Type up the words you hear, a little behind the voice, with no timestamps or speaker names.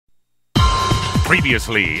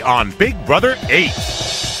Previously on Big Brother 8.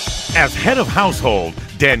 As head of household,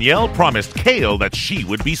 Danielle promised Kale that she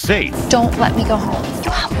would be safe. Don't let me go home.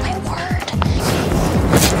 You have my word.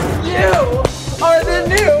 You are the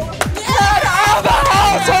new head of the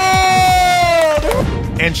household!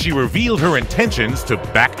 And she revealed her intentions to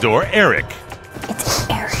backdoor Eric. It's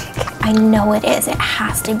Eric. I know it is. It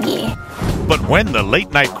has to be. But when the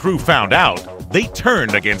late night crew found out, they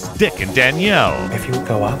turned against Dick and Danielle. If you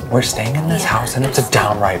go up, we're staying in this house and it's a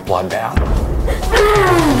downright bloodbath.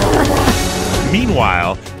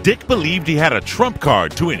 Meanwhile, Dick believed he had a trump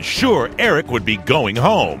card to ensure Eric would be going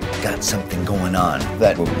home. Got something going on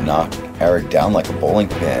that would knock Eric down like a bowling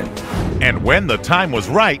pin. And when the time was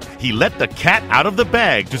right, he let the cat out of the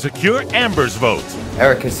bag to secure Amber's vote.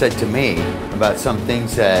 Eric has said to me about some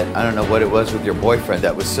things that, I don't know what it was with your boyfriend,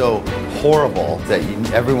 that was so horrible that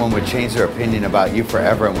everyone would change their opinion about you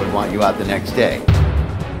forever and would want you out the next day.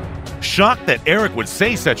 Shocked that Eric would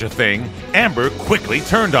say such a thing, Amber quickly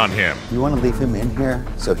turned on him. You want to leave him in here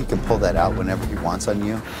so he can pull that out whenever he wants on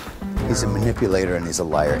you? He's a manipulator and he's a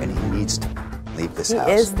liar and he needs to leave this house.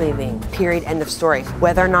 He is leaving. Period. End of story.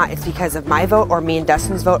 Whether or not it's because of my vote or me and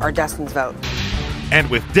Dustin's vote or Dustin's vote. And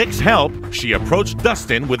with Dick's help, she approached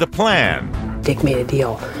Dustin with a plan. Dick made a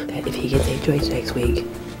deal that if he gets HOH next week,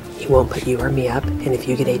 he won't put you or me up, and if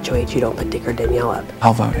you get HOH, you don't put Dick or Danielle up.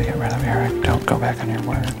 I'll vote to get rid of Eric. Don't go back on your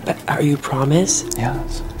word. But are you promise?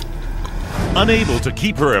 Yes. Unable to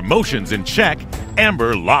keep her emotions in check,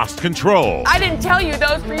 Amber lost control. I didn't tell you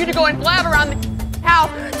those for you to go and blab around the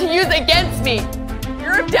house to use against me.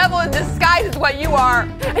 You're a devil in disguise is what you are,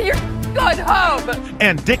 and you're going home.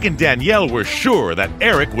 And Dick and Danielle were sure that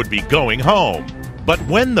Eric would be going home. But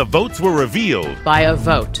when the votes were revealed, by a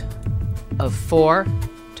vote of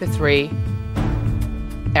 4-3,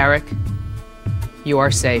 Eric, you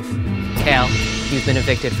are safe. Kale, you've been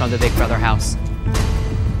evicted from the Big Brother house.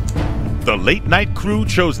 the late night crew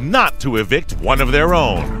chose not to evict one of their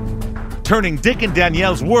own, turning Dick and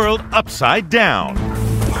Danielle's world upside down.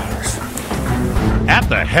 At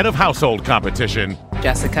the head of household competition,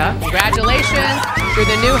 Jessica, congratulations, you're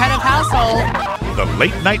the new head of household. the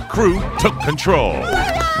late night crew took control.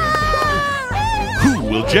 Who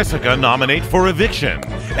will Jessica nominate for eviction?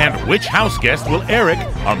 And which house guest will Eric,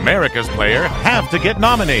 America's player, have to get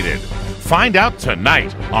nominated? Find out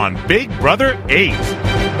tonight on Big Brother 8.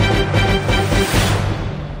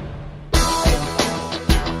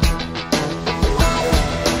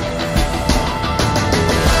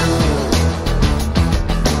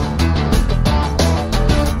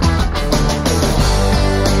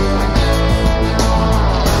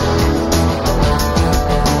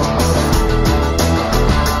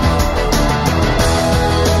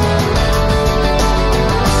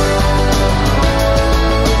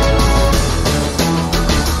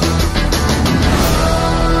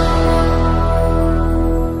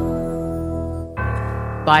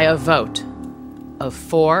 By a vote of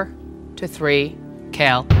 4-3,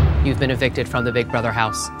 Kale, you've been evicted from the Big Brother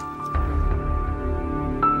house.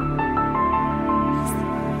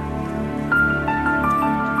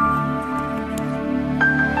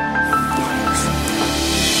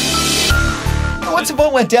 Once the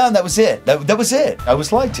vote went down, that was it. That was it. I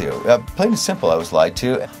was lied to. Plain and simple, I was lied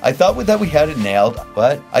to. I thought that we had it nailed,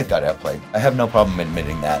 but I got outplayed. I have no problem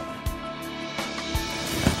admitting that.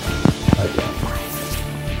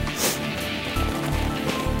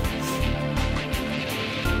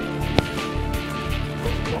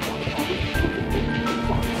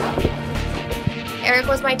 Eric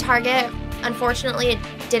was my target. Unfortunately, it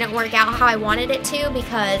didn't work out how I wanted it to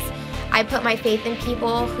because I put my faith in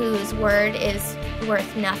people whose word is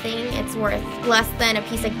worth nothing. It's worth less than a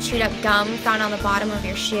piece of chewed up gum found on the bottom of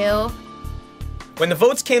your shoe. When the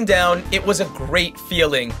votes came down, it was a great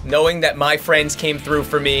feeling knowing that my friends came through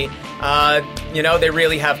for me. You know, they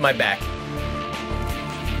really have my back.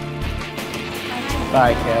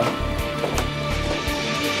 Bye, Kale.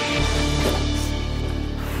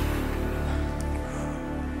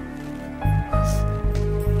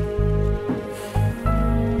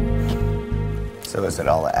 So was it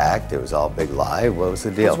all an act? It was all a big lie? What was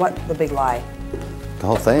the deal? What the big lie? The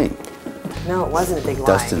whole thing. No, it wasn't a big lie.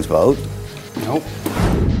 Dustin's vote? Nope.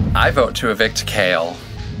 I vote to evict Kale.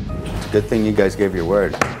 It's a good thing you guys gave your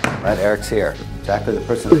word. Glad Eric's here. Exactly the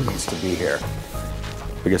person that needs to be here.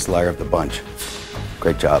 Biggest liar of the bunch.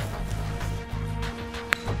 Great job.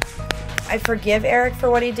 I forgive Eric for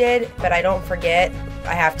what he did, but I don't forget.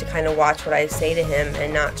 I have to kind of watch what I say to him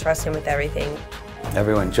and not trust him with everything.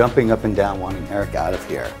 Everyone jumping up and down wanting Eric out of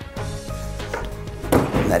here.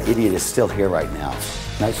 And that idiot is still here right now.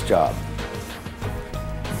 Nice job.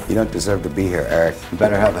 You don't deserve to be here, Eric. You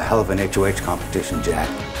better have a hell of an HOH competition, Jack.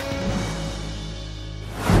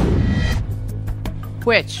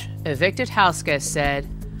 Which evicted house guest said,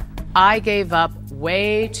 I gave up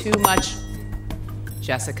way too much?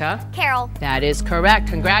 Jessica? Carol. That is correct.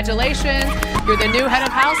 Congratulations. You're the new head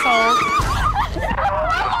of household.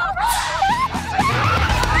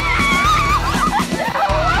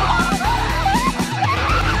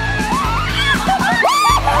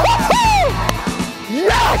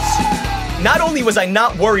 Yes! Not only was I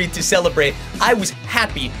not worried to celebrate, I was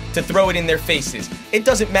happy to throw it in their faces. It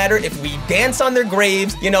doesn't matter if we dance on their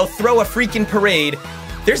graves, you know, throw a freaking parade.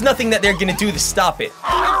 There's nothing that they're gonna do to stop it.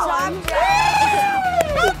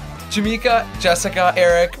 Jamaica, Jessica,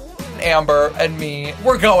 Eric, Amber, and me,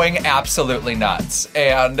 we're going absolutely nuts.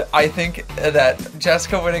 And I think that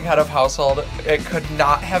Jessica winning head of household, it could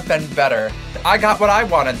not have been better. I got what I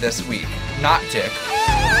wanted this week, not Dick.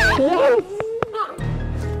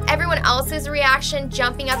 Everyone else's reaction,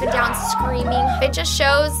 jumping up and down, screaming, it just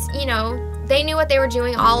shows, you know, they knew what they were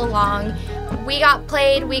doing all along. We got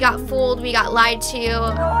played, we got fooled, we got lied to.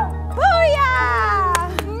 Booyah!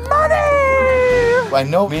 Money! I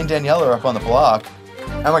know me and Danielle are up on the block.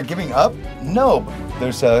 Am I giving up? No, but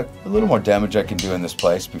there's a little more damage I can do in this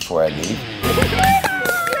place before I leave.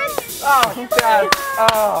 Oh, Dad.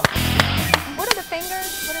 Oh. What are the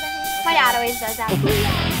fingers? What are the hands? My dad always does that.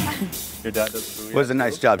 Your dad does it. Was a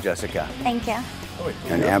nice job, Jessica. Thank you.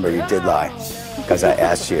 And Amber, you did lie, because I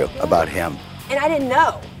asked you about him. And I didn't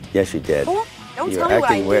know. Yes, you did. Well, don't You tell were me what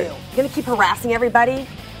I acting do. weird. You're gonna keep harassing everybody?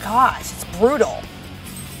 Gosh, it's brutal.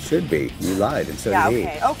 Should be. You lied, and so Yeah, did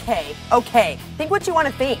he. okay. Think what you want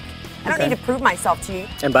to think. I don't Okay. need to prove myself to you.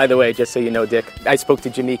 And by the way, just so you know, Dick, I spoke to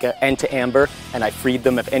Jamaica and to Amber, and I freed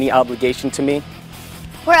them of any obligation to me.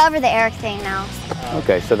 We're over the Eric thing now.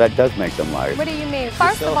 Okay, so that does make them liars. What do you mean? You're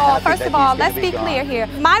First so of all, happy that he's gonna let's be be gone. clear here.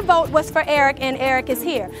 My vote was for Eric, and Eric is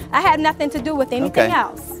here. I had nothing to do with anything Okay.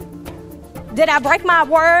 else. Did I break my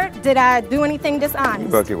word? Did I do anything You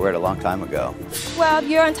dishonest? broke your word a long time ago. Well,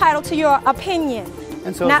 you're entitled to your opinion.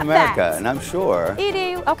 And so is not America, facts. and I'm sure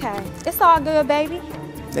Edie, okay. It's all good, baby.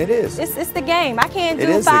 it is. It's the game. I can't It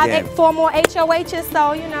do is the game. 4 more HOHs,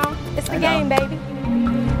 so, you know, it's the I know. game, baby.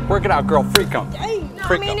 Work it out, girl. Freak them.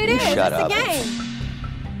 I mean, it is. Shut it's up. the game.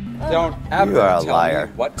 Don't ever You are a tell liar.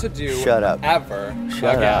 me what to do. Shut up. Ever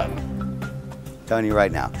Shut again. up. Telling you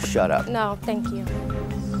right now, shut up. No, thank you.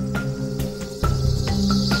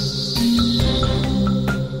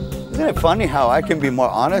 Isn't it funny how I can be more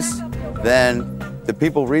honest than the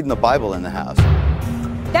people reading the Bible in the house?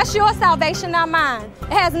 That's your salvation, not mine.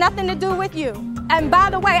 It has nothing to do with you. And by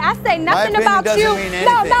the way, I say nothing opinion about doesn't you. mean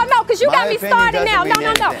No, anything. because you My got me opinion started doesn't now. mean No.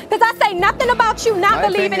 anything. Because I say nothing about you not My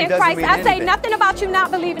believing opinion in doesn't Christ. mean I say anything. nothing about you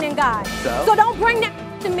not believing in God. So? don't bring that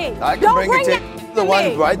to me. I can don't bring it to that the to one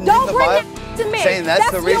me. writing Don't in the bring Bible, that to me. saying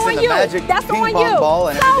that's the you reason and the you. magic That's ping on pong you. ball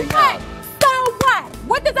and so everything what? else. So what?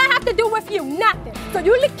 What does that have to do with you? Nothing. So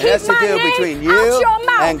you keep It has to my do name between you out your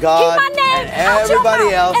mouth. and God keep my name and out your everybody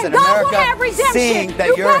mouth. else and in God America will have redemption. seeing that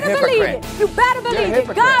you you're a better believe hypocrite. it. You better believe it.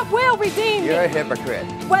 hypocrite. God will redeem You're a you. hypocrite.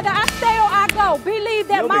 Whether I stay or I go, believe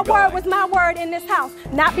that You'll my be word going. was my word in this house,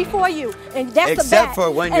 not before you. And that's a Except bet. for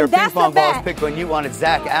when And your ping that's a pong balls bet. picked when you wanted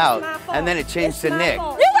Zach out, and then it changed to Nick. You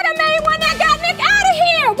were the main one that got Nick out of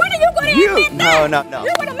here. When are you going to admit that? No.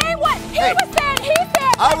 You were the main one. He said.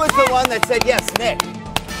 I was the one that said yes, Nick.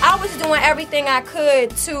 I was doing everything I could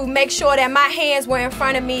to make sure that my hands were in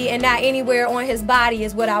front of me and not anywhere on his body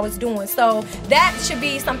is what I was doing. So that should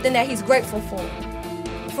be something that he's grateful for.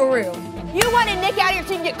 For real. You wanted Nick out here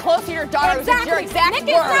so you can get closer to your daughter. Exactly. It was your exact Nick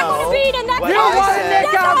is word. not going to be the next What one. I wanted Nick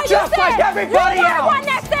That's out all you just said. like everybody You were the else. one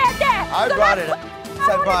that said that. I So brought let's it up. put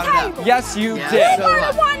I on brought the it up. table. Yes, you Yeah, did. You were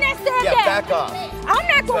the one that said Yeah, that. back off. I'm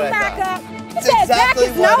not going to That's back what I up. He That's said exactly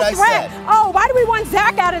Zach is what no I threat. said. Oh, why do we want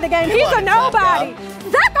Zach out of the game? You He's a wanted Zach nobody.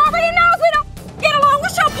 Zach already knows we don't get along.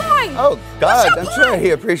 What's your point? Oh, God, I'm sure he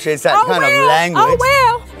appreciates that kind of language. Oh,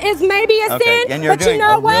 well, it's maybe a Okay, sin, and you're but you doing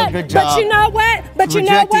know a real what? good But job you know what? But you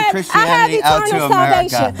know rejecting what? I have Christianity out eternal to America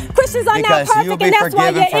salvation. Christians are not because you'll perfect, be and that's why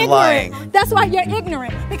forgiven you're for ignorant. lying. That's why you're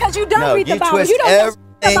ignorant, because you don't No, read the you Bible. twist You don't know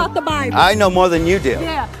everything. about the Bible. I know more than you do.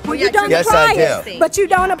 Yeah, well, you don't Yes, apply I it, do. but you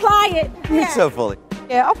don't apply it. You're Yeah. so fully.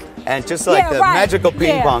 Yeah, okay. And just like Yeah, the right. magical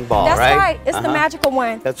ping Yeah, pong ball, that's right? right. It's the magical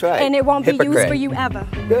one. That's right. And it won't be used Hypocrite. for you ever.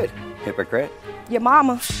 Good. Hypocrite. Your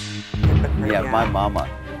mama. Yeah, my mama.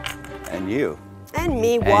 And you. And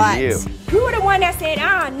me And what? you. You were the one that said,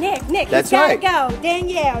 Nick, That's he's gotta right. go.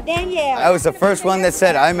 Danielle. I was the first one that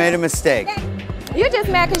said I made a mistake. You're just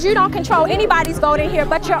mad because you don't control anybody's vote in here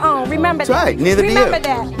but your own. Remember That's that. right. Neither do you. Remember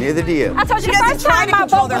that. Neither do you. I told you She the doesn't first try time to my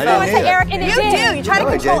control vote was their going to vote. Eric and it You did. do. You try to No,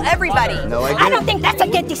 I control didn't. everybody. No, I I don't didn't. think that's a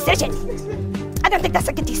good decision. I don't think that's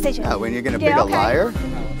a good decision. When you're going to Yeah, pick okay. a liar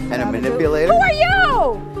and a manipulator. Who are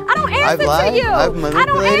you? I don't answer I've lied. to you. I've I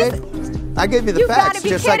don't manipulated. answer. I gave you the You facts, gotta be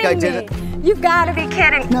just like I kidding did it. me. You gotta be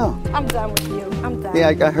kidding. No. I'm done with you. I'm done. Yeah,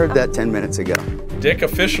 I heard that 10 minutes ago. Dick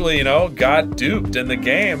officially, got duped in the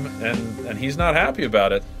game, and he's not happy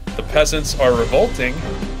about it. The peasants are revolting,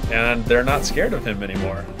 and they're not scared of him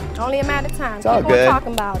anymore. Only a matter of time. It's all Keep good. on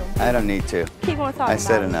talking about him. I don't need to. Keep on talking I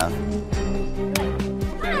said about enough.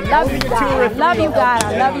 Love you, God. I love you, God.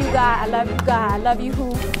 I love you, God. I love you, God. I love you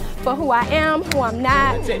for who I am, who I'm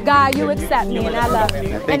not. God, you accept me, and I love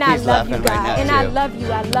you. And I he's love you, laughing right God. now, And I too. love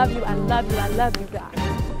you. I love you. I love you. I love you, God.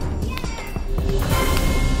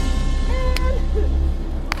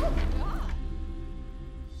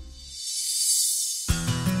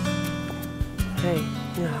 Hey,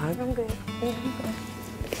 you hug? I'm good. Yeah, I'm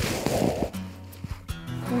good.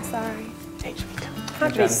 I'm sorry. Hey, Jamaica.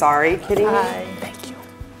 Don't be sorry, kidding me? Thank you.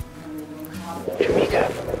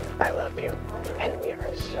 Jamaica, I love you. And we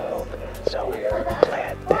are so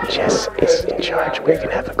glad that Jess is in charge. We're going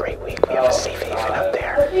to have a great week. We have a safe haven up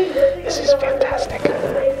there. This is fantastic.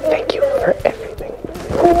 Thank you for everything.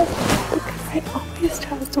 He always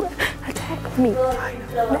tries to attack me.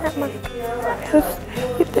 Not my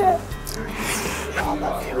dad. I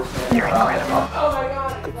love you. You're incredible.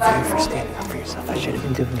 Good for you for standing up for yourself. I should have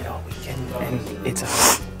been doing it all weekend, and it's on.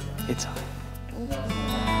 It's on.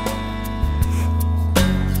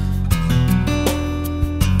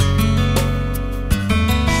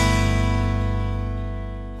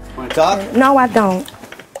 Want to talk? No, I don't.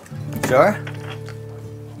 Sure?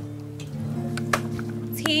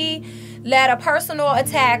 He led a personal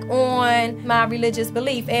attack on my religious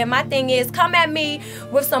belief. And my thing is, come at me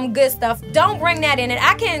with some good stuff. Don't bring that in. And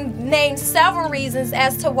I can name several reasons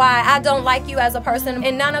as to why I don't like you as a person,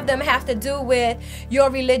 and none of them have to do with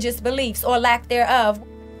your religious beliefs or lack thereof.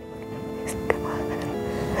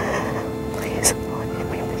 Please, Lord,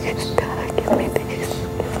 give me peace. God, give me peace.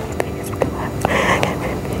 Give me peace, God. Give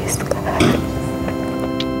me peace, God.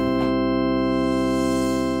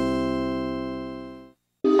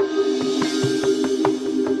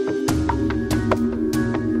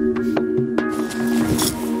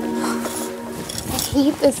 I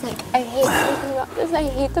hate this. I hate thinking about this. I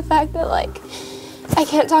hate the fact that, I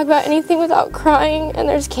can't talk about anything without crying, and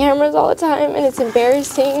there's cameras all the time, and it's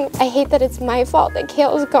embarrassing. I hate that it's my fault that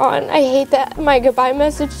Kale's gone. I hate that my goodbye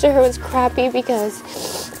message to her was crappy because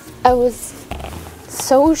I was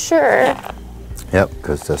so sure. Yep,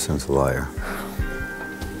 because Dustin's a liar.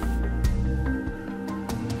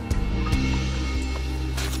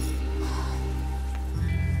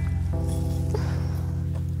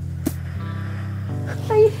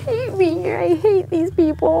 I hate being here. I hate these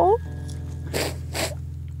people.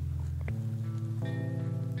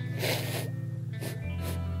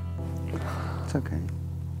 It's okay.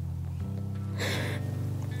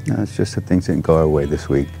 No, it's just that things didn't go our way this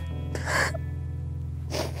week.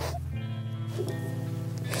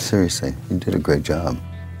 Seriously, you did a great job.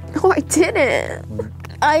 No, I didn't.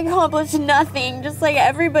 I accomplished nothing, just like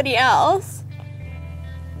everybody else.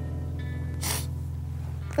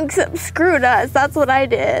 Except screwed us. That's what I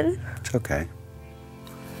did. It's okay.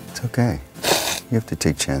 It's okay. You have to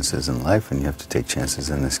take chances in life, and you have to take chances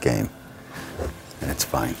in this game. And it's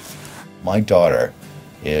fine. My daughter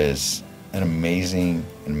is an amazing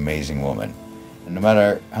woman. And no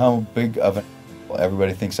matter how big of an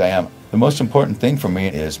everybody thinks I am, the most important thing for me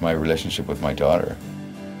is my relationship with my daughter.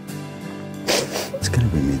 It's gonna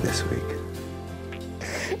be me this week.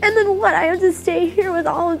 And then what? I have to stay here with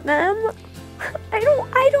all of them? I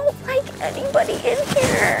don't like anybody in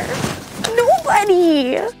here.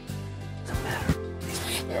 Nobody.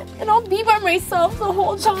 And I'll be by myself the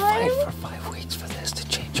whole time. Fight for 5 weeks for this to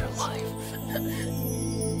change your life.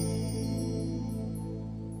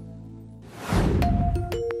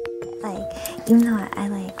 Even though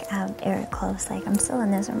I have Eric close, I'm still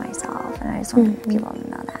in this for myself, and I just want people to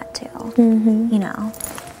know that too. You know.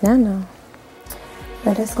 Yeah, no.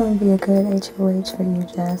 But it's going to be a good HOH for you,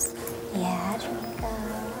 Jess. Yeah, Jamaica.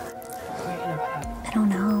 I don't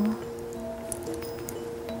know.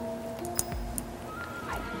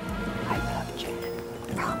 I love Jen.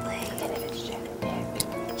 Probably. And if it's Jen and Dick.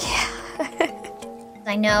 Yeah.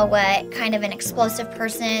 I know what kind of an explosive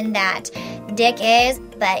person that Dick is,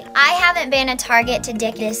 but I haven't been a target to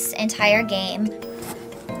Dick this entire game.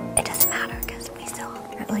 It doesn't matter because we still,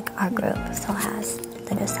 our group still has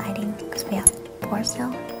the deciding, because we have 4 still.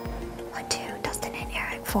 1, 2, Dustin and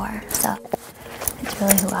Eric, 4. So It's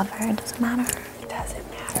really whoever. It doesn't matter. It doesn't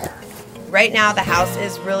matter. Right now, the house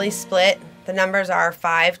is really split. The numbers are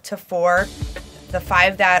 5 to 4. The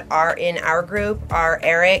 5 that are in our group are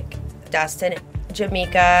Eric, Dustin,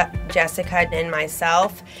 Jamaica, Jessica, and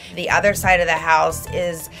myself. The other side of the house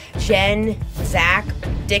is Jen, Zach,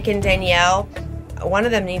 Dick, and Danielle. One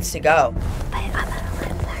of them needs to go. But I'm gonna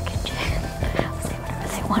let Zach and Jen say whatever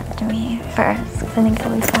they want to me first, because I think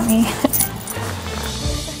it'll be funny.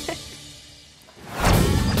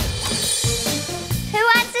 Who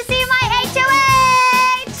wants to see my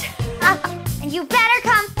HOH? And you better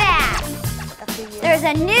come fast. There's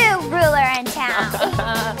a new ruler in town.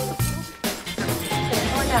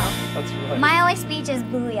 That's right. My only speech is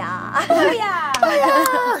booyah. Booyah!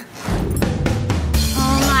 Booyah!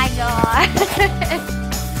 Oh my god.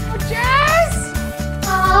 Jess!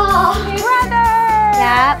 Oh, brother!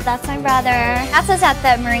 Yep, that's my brother. That's us at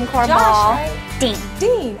the Marine Corps Josh, ball. right? Dean.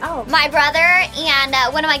 Dean, oh. My brother and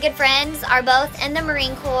one of my good friends are both in the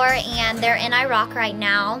Marine Corps and they're in Iraq right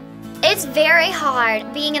now. It's very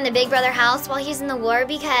hard being in the Big Brother house while he's in the war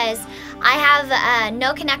because I have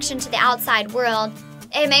no connection to the outside world.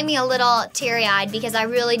 It made me a little teary-eyed because I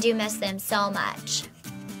really do miss them so much.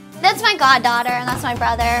 That's my goddaughter and that's my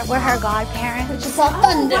brother. We're her godparents. Which is all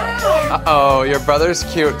thunder. Uh-oh, your brother's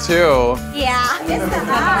cute too. Yeah.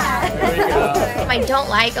 I don't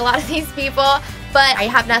like a lot of these people, but I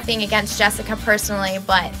have nothing against Jessica personally,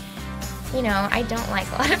 but, you know, I don't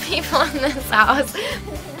like a lot of people in this house.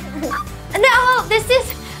 No, this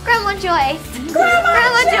is Grandma Joyce.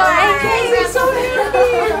 Grandma Joyce.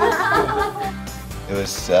 It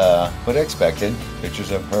was what I expected.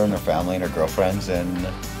 Pictures of her and her family and her girlfriends, and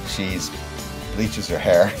she bleaches her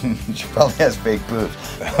hair. She probably has fake boobs.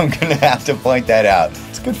 I'm gonna have to point that out.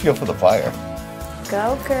 It's a good feel for the fire.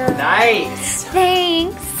 Go, girl. Nice.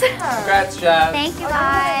 Thanks. Congrats, Jeff. Thank you,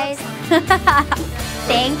 guys.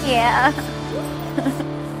 Thank you.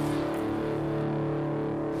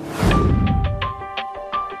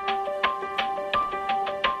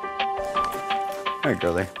 All right,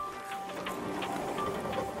 girlie.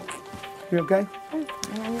 You okay?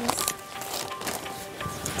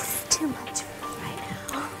 It's too much for me right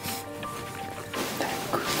now. That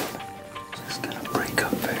group is gonna break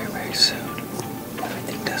up very, very soon.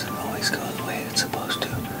 Everything doesn't always go the way it's supposed to.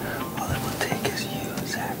 All it will take is you,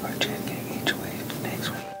 Zach, or Jen getting each way next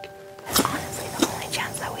week. Honestly, the only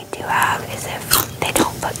chance that we do have is if they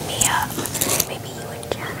don't put me up. Maybe you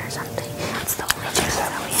and Jen or something. That's the only chance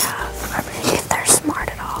that we have. I mean, if they're smart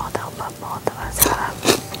at all, they'll put both of us up.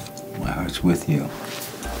 My heart's with you.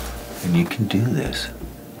 And you can do this.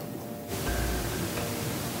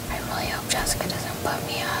 I really hope Jessica doesn't put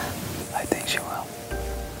me up. I think she will.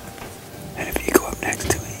 And if you go up next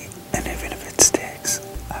to me, and even if it sticks,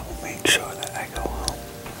 I will make sure that I go home.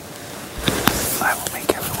 I will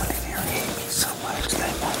make everyone in here hate me so much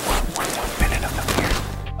they won't want 1 minute of them here.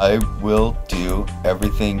 I will do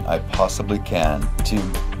everything I possibly can to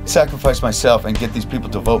sacrifice myself and get these people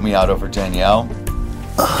to vote me out over Danielle.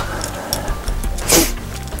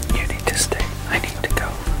 You need to stay. I need to go.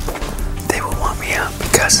 They will want me out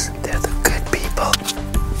because they're the good people.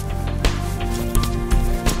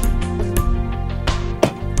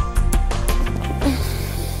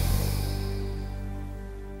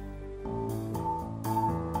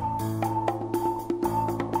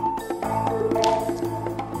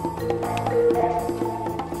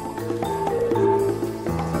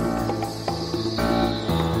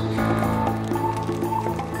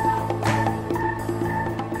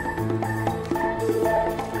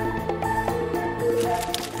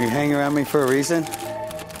 You hang around me for a reason?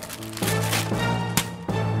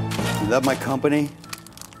 You love my company?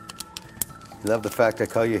 You love the fact I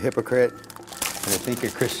call you a hypocrite? And I think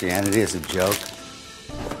your Christianity is a joke?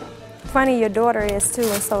 Funny your daughter is too,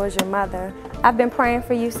 and so is your mother. I've been praying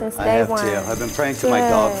for you since I day have one. too. I've been praying to my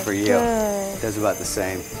dog for you. Good. Does about the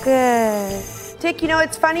same. Good. Tick, you know,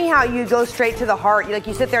 it's funny how you go straight to the heart.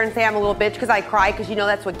 You sit there and say, I'm a little bitch because I cry because you know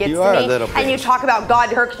that's what gets You to are me. a little And you bitch. talk about God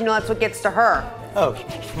to her because you know that's what gets to her. Oh,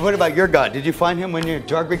 what about your God? Did you find him when you're in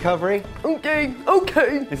drug recovery? Okay.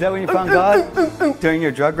 Is that when you found God? During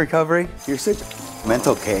your drug recovery? You're such a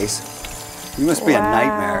mental case. You must be a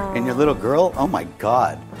nightmare. And your little girl? Oh my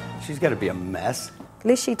God. She's got to be a mess. At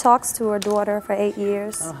least she talks to her daughter for 8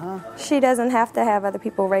 years. She doesn't have to have other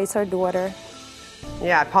people raise her daughter.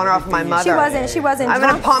 Yeah, I pawn her off my mother. She wasn't I'm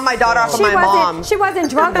drunk. gonna pawn my daughter off of my mom. She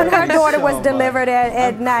wasn't drunk when her daughter was delivered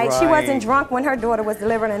at night. She crying. wasn't drunk when her daughter was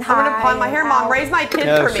delivered and high. I'm gonna pawn my hair, Mom. Raise my kid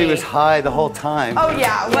No, for me. she was high the whole time. Oh,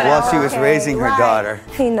 yeah, whatever. While she was raising her daughter.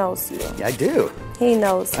 He knows you. Yeah, I do. He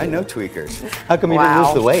knows you. I know tweakers. How come you didn't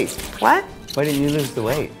lose the weight? What? Why didn't you lose the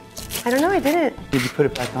weight? I don't know, I didn't. Did you put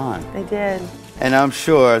it back on? I did. And I'm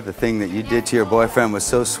sure the thing that you did to your boyfriend was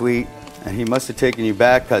so sweet, and he must have taken you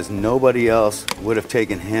back because nobody else would have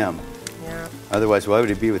taken him. Yeah. Otherwise, why would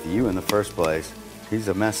he be with you in the first place? He's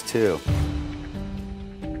a mess too.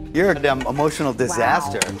 You're a damn emotional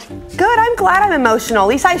disaster. Good, I'm glad I'm emotional. At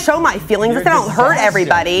least I show my feelings. At least I don't hurt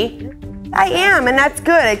everybody. I am, and that's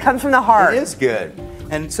good. It comes from the heart. It is good.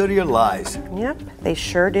 And so do your lies. Yep, they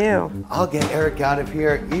sure do. I'll get Eric out of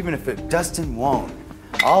here, even if Dustin won't.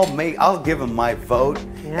 I'll give him my vote,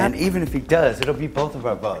 and even if he does, it'll be both of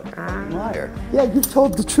our votes. Liar. Yeah, you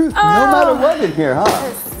told the truth, no matter what in here, huh?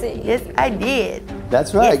 Yes, I did.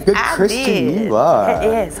 That's right. Yes, Good I Christian did. you are.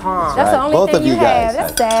 It is, huh? That's right. Both of you guys.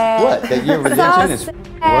 That's sad. What? That your religion is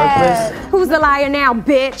worthless? Who's the liar now,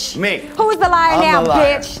 bitch? Me. Who's the liar I'm now, the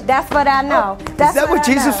liar. bitch? That's what I know. Is that what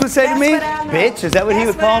Jesus would say to me? Bitch? Is that what he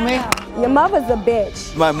would call me? Your mother's a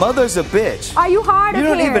bitch. My mother's a bitch. Are you hard of You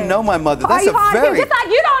don't hearing? even know my mother. Are That's you a hard of very... hearing? Just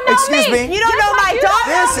like you don't know Excuse me. me. You don't know my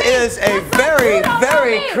daughter. This is a very,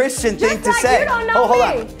 very Christian thing to say. You don't know hold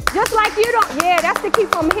me. on. Just like you don't. Yeah, that's to keep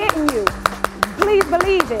from hitting you. Please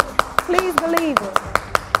believe it. Please believe it.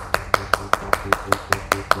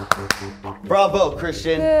 Bravo,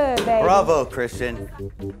 Christian. Good, baby. Bravo, Christian.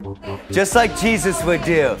 Just like Jesus would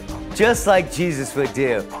do. Just like Jesus would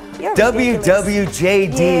do. You're ridiculous.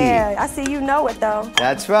 WWJD. Yeah, I see you know it though.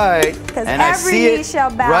 That's right. Because And I every see knee it shall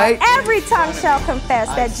bow, right. every tongue shall confess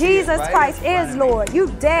that Jesus Christ is Lord. You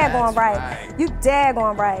daggone right. You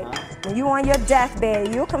daggone right. When you on your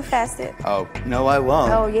deathbed, you'll confess it. Oh, no, I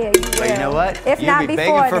won't. Oh yeah, you will. But you know what? If You'll not be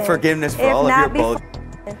before begging for then. forgiveness for If all of not your before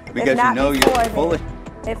bullshit. Because you not know before you're then. full of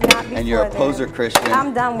If not before and you're a then. poser Christian.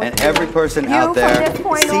 I'm done with And you. every person You, out there from this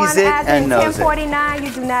point sees on, it as and in knows it. 1049,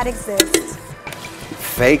 you do not exist.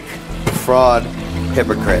 Fake, fraud,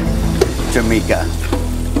 hypocrite. Jamaica.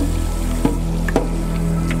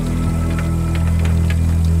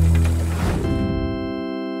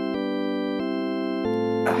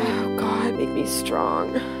 Oh, God, make me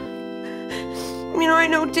strong. You know, I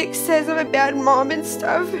know Dick says I'm a bad mom and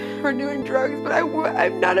stuff, or doing drugs, but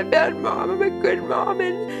I'm not a bad mom. I'm a good mom,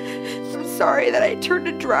 and I'm sorry that I turned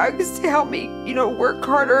to drugs to help me, you know, work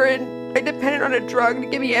harder, and I depended on a drug to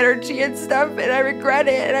give me energy and stuff, and I regret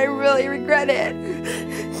it, and I really regret it.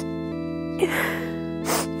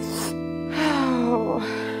 Oh,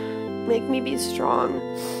 make me be strong.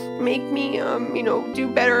 Make me, you know, do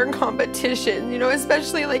better in competition, you know,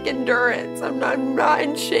 especially like endurance. I'm not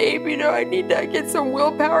in shape, you know, I need to get some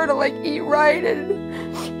willpower to like eat right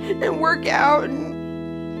and work out,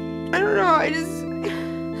 and I don't know, I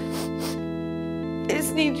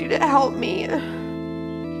just need you to help me.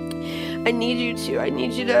 I need you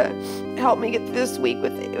to help me get through this week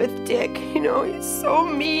with Dick, you know, he's so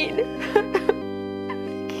mean.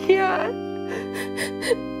 I can't.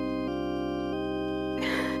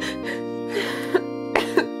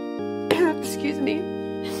 Excuse me.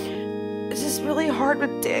 It's just really hard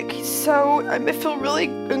with Dick. I feel really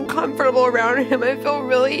uncomfortable around him. I feel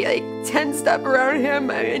really like tensed up around him.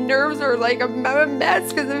 My nerves are like, I'm a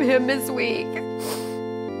mess because of him this week.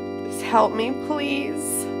 Just help me, please.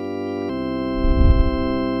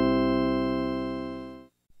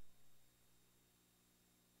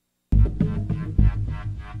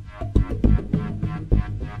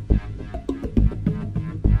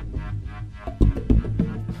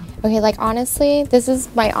 Okay, like honestly, this is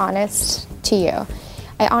my honest to you.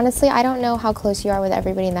 I don't know how close you are with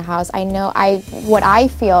everybody in the house. What I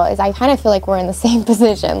feel is I kind of feel like we're in the same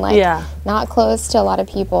position, like not close to a lot of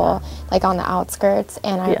people, like on the outskirts.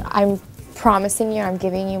 And I'm promising you, I'm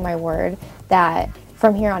giving you my word that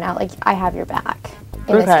from here on out, like I have your back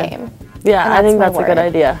in this game. Yeah, I think that's a good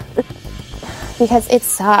idea. Because it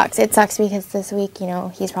sucks. It sucks because this week, you know,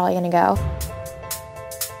 he's probably gonna go.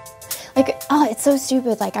 Like, oh, it's so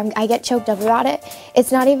stupid. Like, I get choked up about it.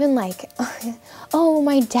 It's not even like, oh,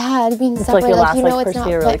 my dad being It's separated. like your last you know, it's person not.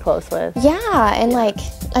 you're really close with. Yeah, and like,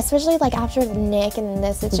 especially like after Nick and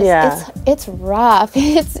this, it's just, it's rough.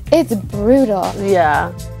 It's brutal.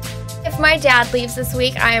 Yeah. If my dad leaves this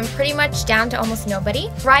week, I am pretty much down to almost nobody.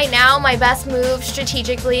 Right now, my best move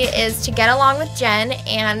strategically is to get along with Jen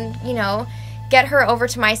and, you know, get her over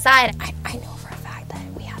to my side. I know for a fact that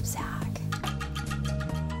we have Zach.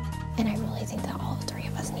 And I really think that all three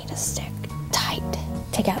of us need to stick tight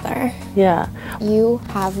together. Yeah. You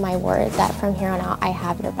have my word that from here on out, I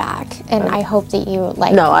have your back. And I hope that you,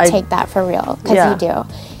 take that for real, because you do.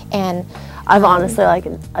 And I've honestly, like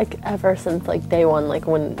ever since, like, day one, like,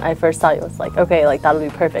 when I first saw you, it was like, okay, like, that'll be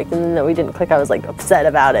perfect. And then that we didn't click, I was, like, upset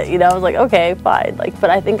about it, you know? I was like, okay, fine. Like, but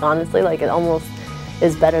I think, honestly, like, it almost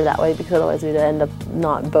is better that way, because otherwise we'd end up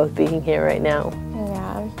not both being here right now.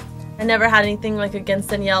 Yeah. I never had anything like against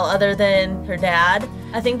Danielle other than her dad.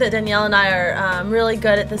 I think that Danielle and I are really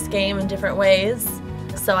good at this game in different ways.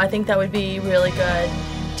 So I think that would be a really good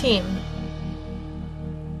team.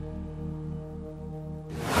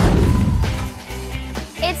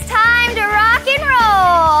 It's time to rock and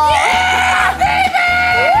roll! Yeah, baby!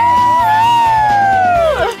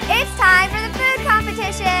 It's time for the food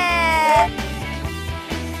competition!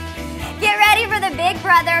 Get ready for the Big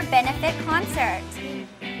Brother benefit concert.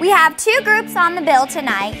 We have 2 groups on the bill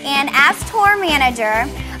tonight, and as tour manager,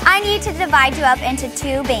 I need to divide you up into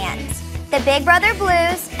 2 bands. The Big Brother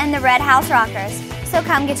Blues and the Red House Rockers. So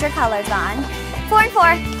come get your colors on. 4 and 4.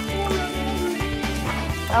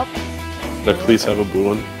 Oh. Could I please have a blue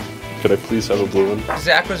one? Could I please have a blue one?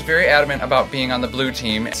 Zach was very adamant about being on the blue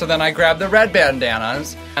team, so then I grabbed the red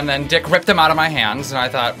bandanas, and then Dick ripped them out of my hands, and I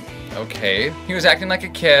thought, okay. He was acting like a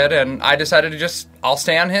kid, and I decided to I'll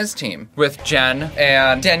stay on his team with Jen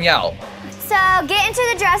and Danielle. So get into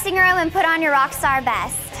the dressing room and put on your rock star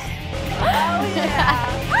best.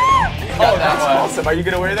 Oh, that's awesome. Are you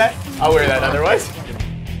going to wear that? I'll wear that otherwise.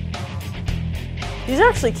 These are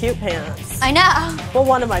actually cute pants. I know. Well,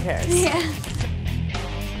 one of my pairs. Yeah.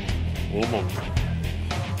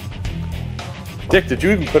 Dick, did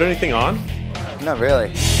you even put anything on? Not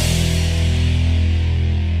really.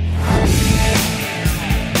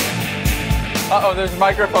 Uh-oh, there's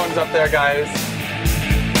microphones up there, guys.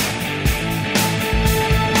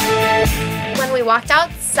 When we walked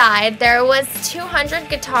outside, there was 200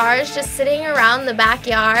 guitars just sitting around the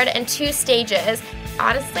backyard and 2 stages.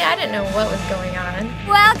 Honestly, I didn't know what was going on.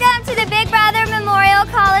 Welcome to the Big Brother Memorial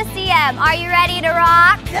Coliseum. Are you ready to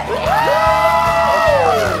rock?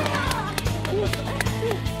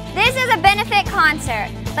 This is a benefit concert,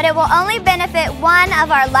 but it will only benefit one of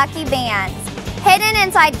our lucky bands. Hidden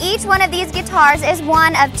inside each one of these guitars is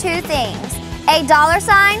one of 2 things, a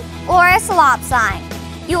 $sign or a slop sign.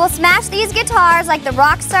 You will smash these guitars like the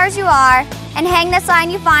rock stars you are and hang the sign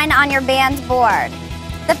you find on your band's board.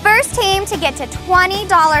 The first team to get to 20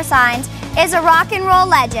 $signs is a rock and roll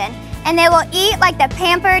legend, and they will eat like the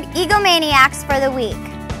pampered egomaniacs for the week.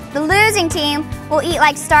 The losing team will eat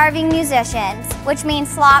like starving musicians, which means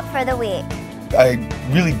slop for the week. I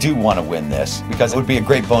really do want to win this because it would be a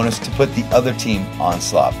great bonus to put the other team on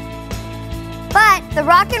slop. But the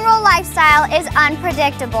rock and roll lifestyle is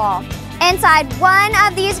unpredictable. Inside one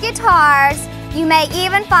of these guitars, you may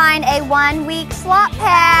even find a 1-week slop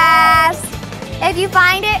pass. If you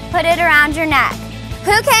find it, put it around your neck.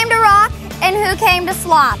 Who came to rock and who came to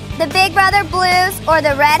slop? The Big Brother Blues or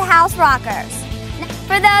the Red House Rockers?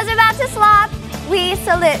 For those about to slop, we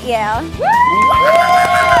salute you.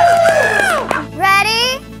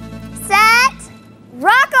 Ready, set,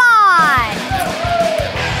 rock on!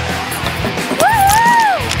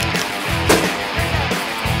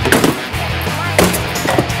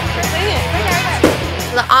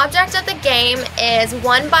 The object of the game is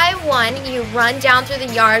 1 by 1. You run down through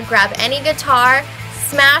the yard, grab any guitar,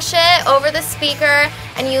 smash it over the speaker,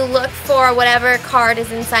 and you look for whatever card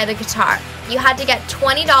is inside the guitar. You had to get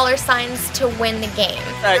 $20 signs to win the game.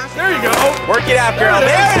 All right, there you go. Work it out, girl. There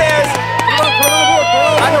it is.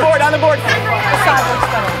 On the board, on the board.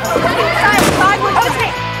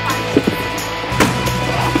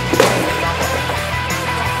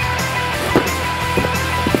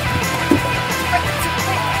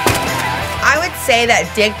 I would say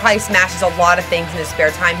that Dig probably smashes a lot of things in his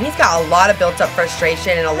spare time. He's got a lot of built-up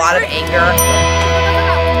frustration and a lot of anger.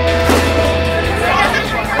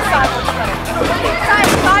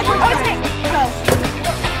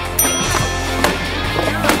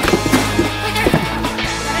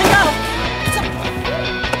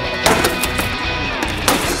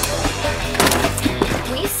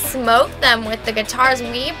 We smoked them with the guitars.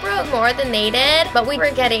 We broke more than they did, but we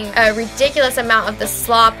were getting a ridiculous amount of the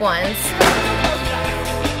slop ones.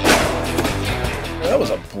 That was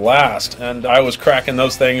a blast, and I was cracking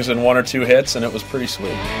those things in 1 or 2 hits, and it was pretty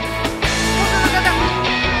sweet.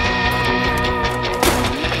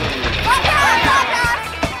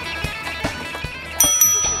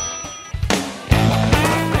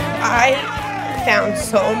 I found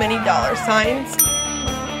so many $signs.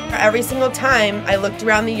 Every single time I looked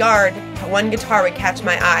around the yard, one guitar would catch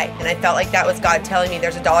my eye, and I felt like that was God telling me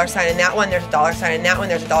there's a $sign in that one, there's a $sign in that one,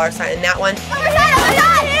 there's a $sign in that one.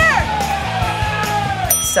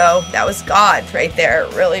 So that was God right there.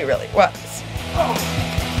 It really, really was.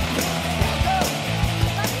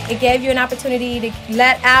 It gave you an opportunity to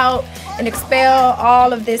let out and expel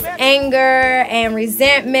all of this anger and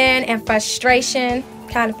resentment and frustration.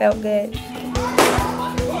 Kind of felt good.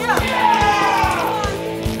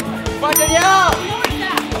 Come on, Danielle!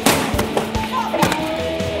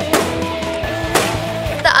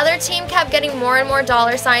 kept getting more and more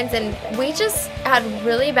dollar signs, and we just had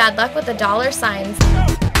really bad luck with the dollar signs.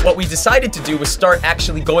 What we decided to do was start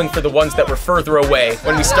actually going for the ones that were further away.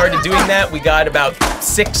 When we started doing that, we got about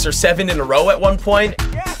 6 or 7 in a row at one point. Go,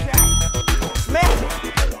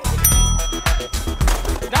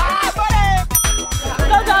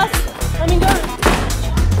 Dust. I mean, go.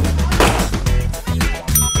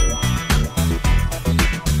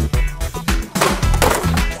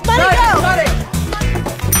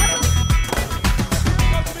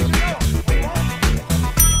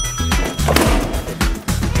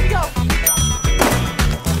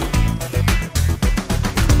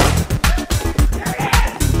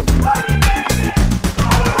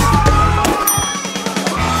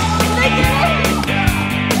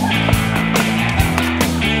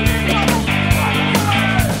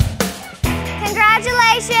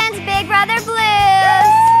 Congratulations, Big Brother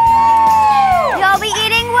Blues! You'll be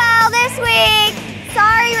eating well this week.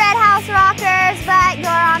 Sorry, Red House Rockers, but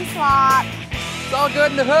you're on slop. It's all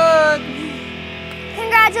good in the hood.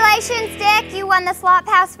 Congratulations, Dick. You won the slop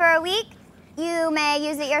house for a week. You may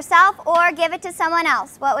use it yourself or give it to someone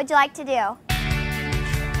else. What would you like to do?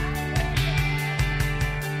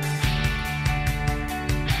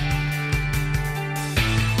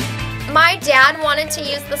 My dad wanted to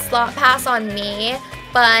use the slop pass on me,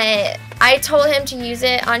 but I told him to use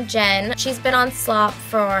it on Jen. She's been on slop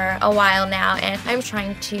for a while now, and I'm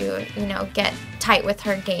trying to, get tight with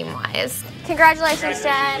her game-wise. Congratulations,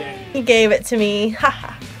 Jen. He gave it to me.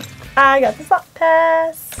 Haha. I got the slop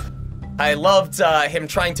pass. I loved him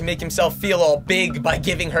trying to make himself feel all big by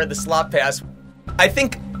giving her the slop pass. I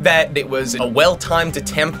think that it was a well-timed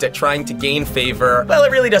attempt at trying to gain favor. Well,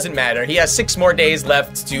 it really doesn't matter. He has 6 more days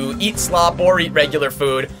left to eat slop or eat regular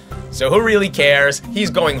food. So who really cares? He's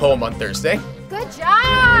going home on Thursday. Good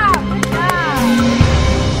job! Good job!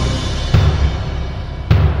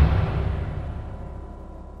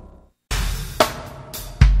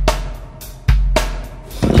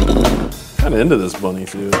 Kind of into this bunny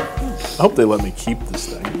suit. I hope they let me keep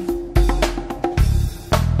this thing.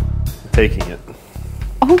 I'm taking it.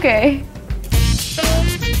 Okay.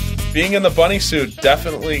 Being in the bunny suit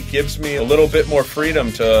definitely gives me a little bit more freedom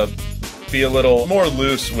to be a little more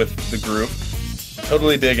loose with the group.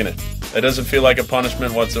 Totally digging it. It doesn't feel like a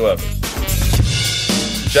punishment whatsoever.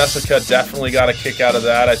 Jessica definitely got a kick out of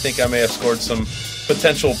that. I think I may have scored some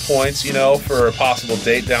potential points, for a possible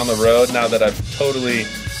date down the road now that I've totally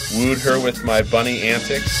wooed her with my bunny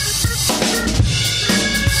antics.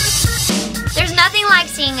 There's nothing like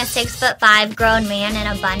seeing a 6'5" grown man in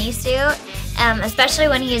a bunny suit, especially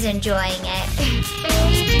when he's enjoying it.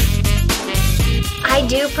 I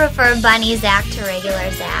do prefer bunny Zach to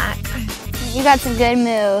regular Zach. You got some good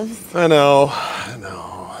moves. I know.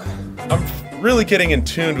 I'm really getting in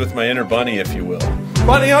tune with my inner bunny, if you will.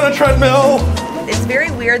 Bunny on a treadmill! It's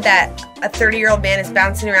very weird that a 30-year-old man is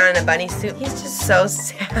bouncing around in a bunny suit. He's just so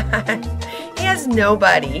sad. He has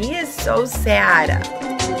nobody. He is so sad.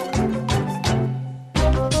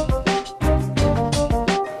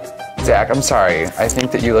 Zach, I'm sorry. I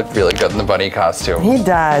think that you look really good in the bunny costume. He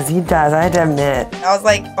does, I had to admit. I was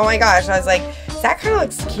like, oh my gosh. I was like, Zach kind of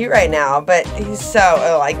looks cute right now, but he's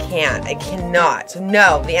I cannot. So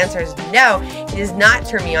no, the answer is no. He does not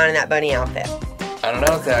turn me on in that bunny outfit. I don't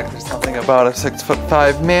know, Zach. There's something about a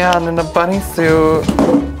 6'5" man in a bunny suit.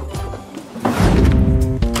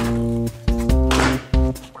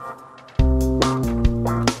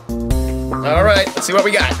 All right, let's see what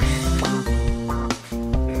we got.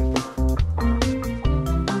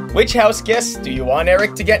 Which house guests do you want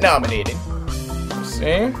Eric to get nominated? Let's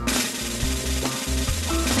see.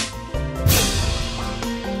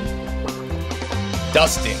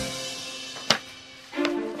 Dustin.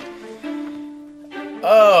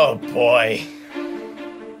 Oh boy.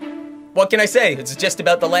 What can I say? It's just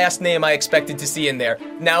about the last name I expected to see in there.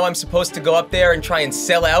 Now I'm supposed to go up there and try and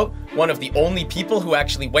sell out one of the only people who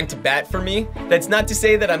actually went to bat for me. That's not to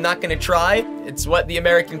say that I'm not gonna try. It's what the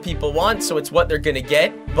American people want, so it's what they're gonna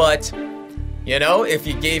get. But, if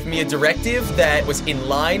you gave me a directive that was in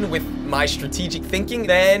line with my strategic thinking,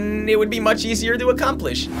 then it would be much easier to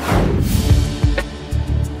accomplish.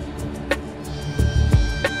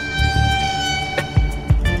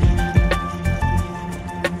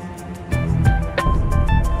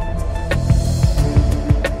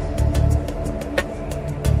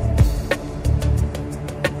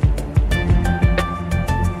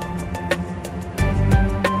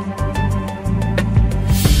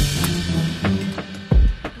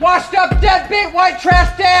 Washed up, deadbeat, white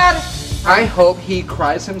trash dad! I hope he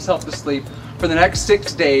cries himself to sleep for the next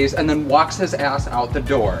 6 days and then walks his ass out the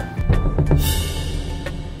door.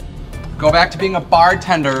 Go back to being a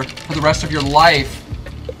bartender for the rest of your life,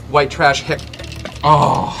 white trash hick.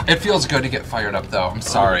 Oh, it feels good to get fired up though. I'm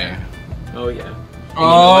sorry. Oh yeah.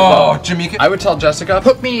 Oh, Jamaica. I would tell Jessica,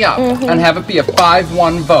 put me up and have it be a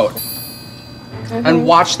 5-1 vote. And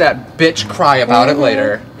watch that bitch cry about it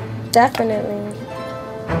later. Definitely.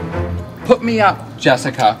 Put me up,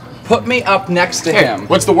 Jessica. Put me up next to him.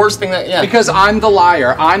 What's the worst thing that, yeah. Because I'm the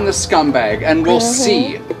liar, I'm the scumbag, and we'll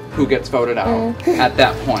see who gets voted out at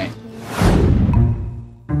that point.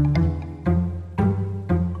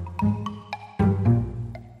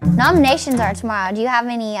 Nominations are tomorrow. Do you have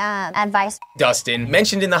any advice? Dustin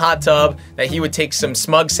mentioned in the hot tub that he would take some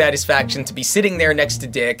smug satisfaction to be sitting there next to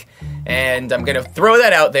Dick, and I'm gonna throw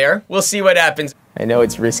that out there. We'll see what happens. I know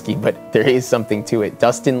it's risky, but there is something to it.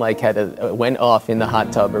 Dustin went off in the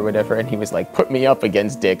hot tub or whatever, and he was like, put me up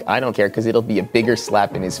against Dick. I don't care, because it'll be a bigger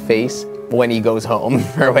slap in his face when he goes home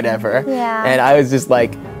or whatever. Yeah. And I was just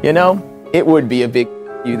like, you know, it would be a big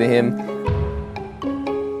you to him.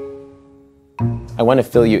 I want to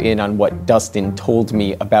fill you in on what Dustin told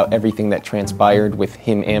me about everything that transpired with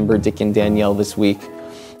him, Amber, Dick, and Danielle this week.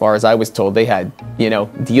 As far as I was told, they had, you know,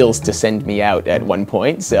 deals to send me out at one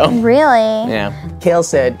point, so. Really? Yeah. Kale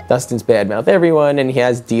said Dustin's badmouth everyone, and he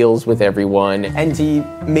has deals with everyone, and he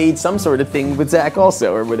made some sort of thing with Zach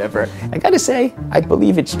also, or whatever. I gotta say, I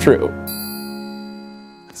believe it's true.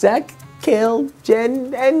 Zach, Kale,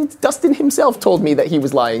 Jen, and Dustin himself told me that he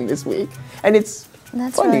was lying this week, and it's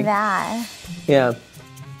That's funny. really bad. Yeah.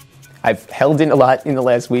 I've held in a lot in the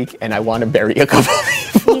last week, and I want to bury a couple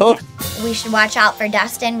people. We should watch out for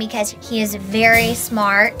Dustin because he is very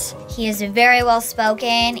smart, he is very well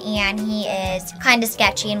spoken, and he is kind of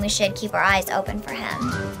sketchy, and we should keep our eyes open for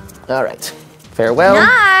him. All right. Farewell.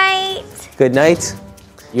 Night! Good night.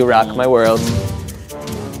 You rock my world.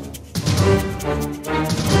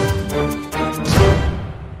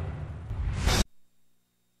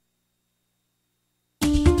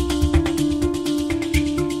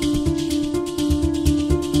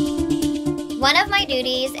 One of my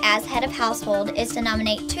duties as head of household is to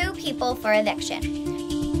nominate 2 people for eviction.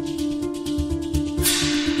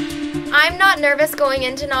 I'm not nervous going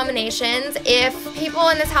into nominations. If people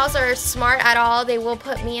in this house are smart at all, they will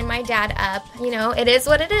put me and my dad up. You know, it is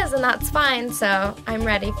what it is, and that's fine, so I'm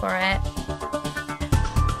ready for it.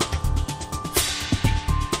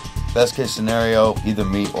 Best case scenario, either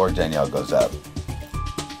me or Danielle goes up.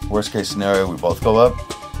 Worst case scenario, we both go up.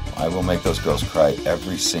 I will make those girls cry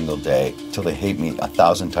every single day till they hate me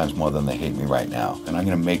 1,000 times more than they hate me right now. And I'm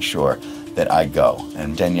gonna make sure that I go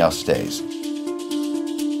and Danielle stays.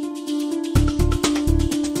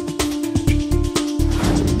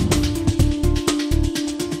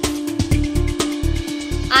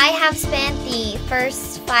 I have spent the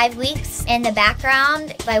first 5 weeks in the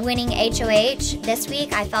background. By winning HOH this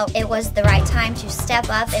week, I felt it was the right time to step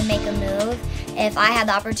up and make a move. If I had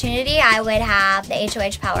the opportunity, I would have the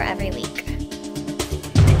HOH power every week.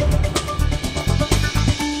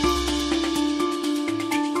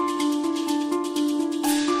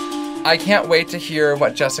 I can't wait to hear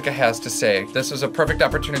what Jessica has to say. This is a perfect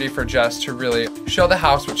opportunity for Jess to really show the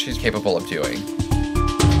house what she's capable of doing.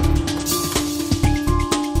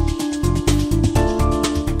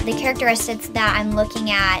 The characteristics that I'm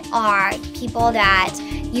looking at are people that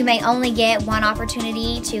you may only get one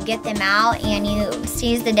opportunity to get them out, and you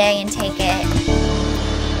seize the day and take it.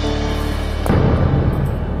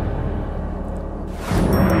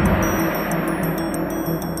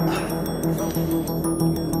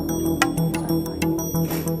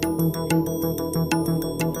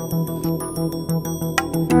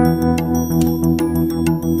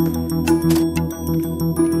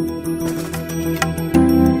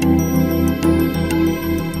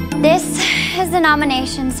 This is the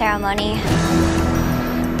nomination ceremony.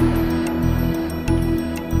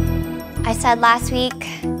 I said last week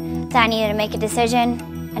that I needed to make a decision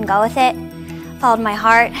and go with it. Followed my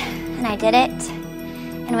heart, and I did it.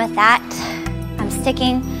 And with that, I'm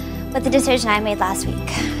sticking with the decision I made last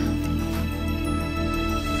week.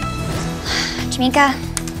 Jamaica,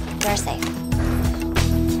 you're safe.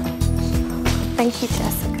 Thank you,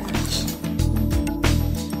 Jessica.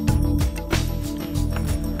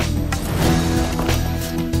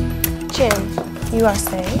 Jen, you are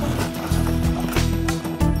safe.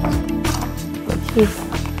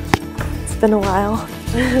 It's been a while.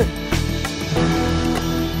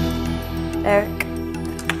 Eric,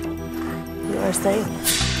 you are safe.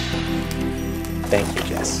 Thank you,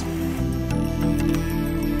 Jess.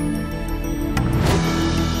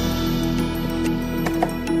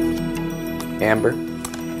 Amber,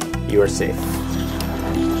 you are safe.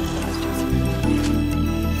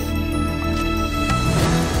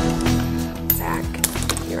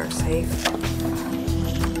 life.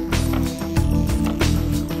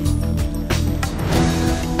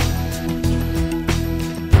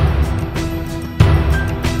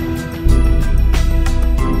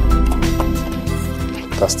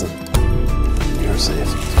 Dustin, you're safe.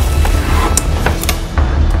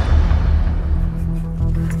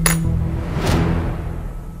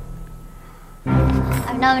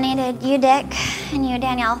 I've nominated you, Dick, and you,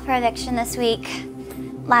 Danielle, for eviction this week.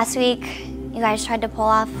 Last week, you guys tried to pull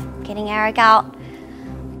off getting Eric out.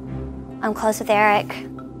 I'm close with Eric.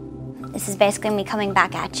 This is basically me coming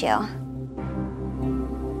back at you.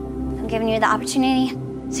 I'm giving you the opportunity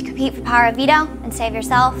to compete for power of veto and save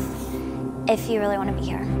yourself if you really want to be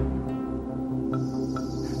here.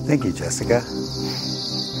 Thank you, Jessica.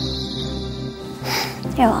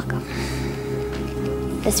 You're welcome.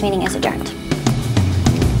 This meeting is adjourned.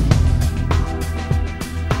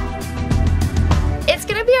 It's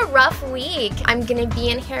gonna be a rough week. I'm gonna be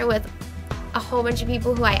in here with a whole bunch of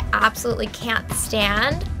people who I absolutely can't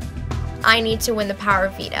stand. I need to win the power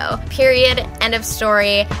of veto. Period. End of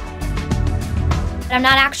story. I'm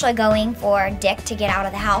not actually going for Dick to get out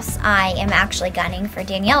of the house. I am actually gunning for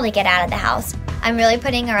Danielle to get out of the house. I'm really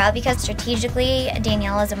putting her up because strategically,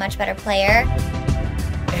 Danielle is a much better player.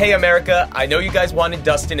 Hey America, I know you guys wanted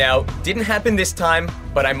Dustin out. Didn't happen this time,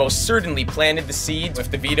 but I most certainly planted the seeds. If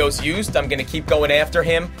the veto's used, I'm gonna keep going after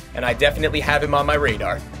him, and I definitely have him on my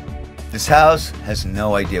radar. This house has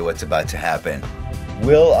no idea what's about to happen.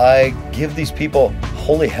 Will I give these people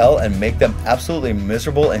holy hell and make them absolutely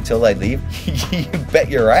miserable until I leave? You bet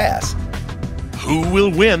your ass. Who will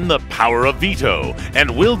win the power of veto?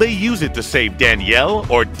 And will they use it to save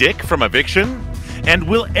Danielle or Dick from eviction? And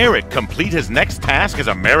will Eric complete his next task as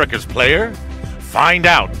America's player? Find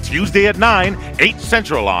out Tuesday at 9, 8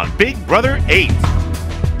 Central on Big Brother 8.